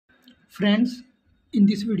Friends, in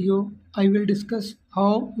this video, I will discuss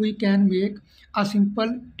how we can make a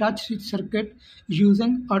simple touch switch circuit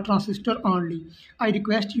using a transistor only. I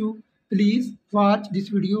request you please watch this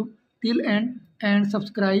video till end and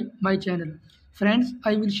subscribe my channel. Friends,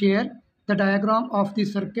 I will share the diagram of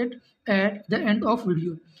this circuit at the end of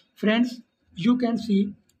video. Friends, you can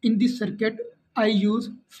see in this circuit I use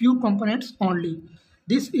few components only.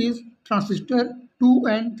 This is transistor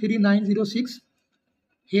 2N3906.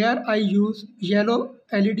 Here I use yellow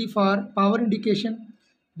LED for power indication.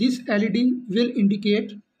 This LED will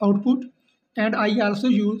indicate output, and I also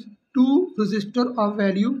use two resistor of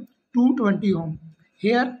value 220 ohm.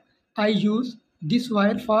 Here I use this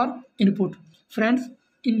wire for input. Friends,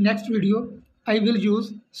 in next video I will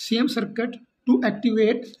use same circuit to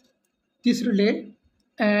activate this relay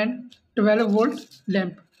and 12-volt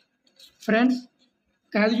lamp. Friends,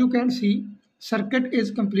 as you can see, circuit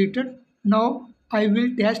is completed. Now I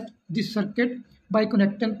will test this circuit by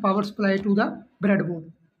connecting power supply to the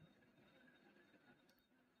breadboard.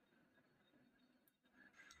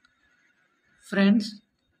 Friends,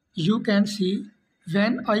 you can see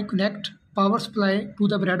when I connect power supply to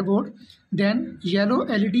the breadboard, then yellow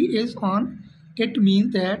LED is on. It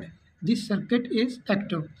means that this circuit is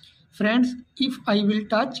active. Friends, if I will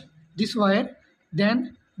touch this wire,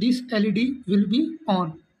 then this LED will be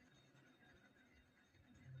on.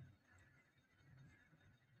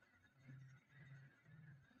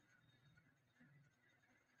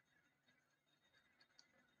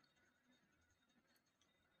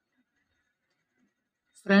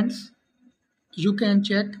 Friends, you can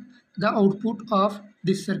check the output of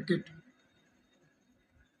this circuit.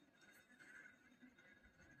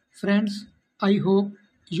 Friends, I hope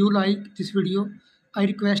you like this video. I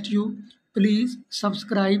request you please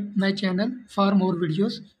subscribe my channel for more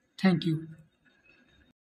videos. Thank you.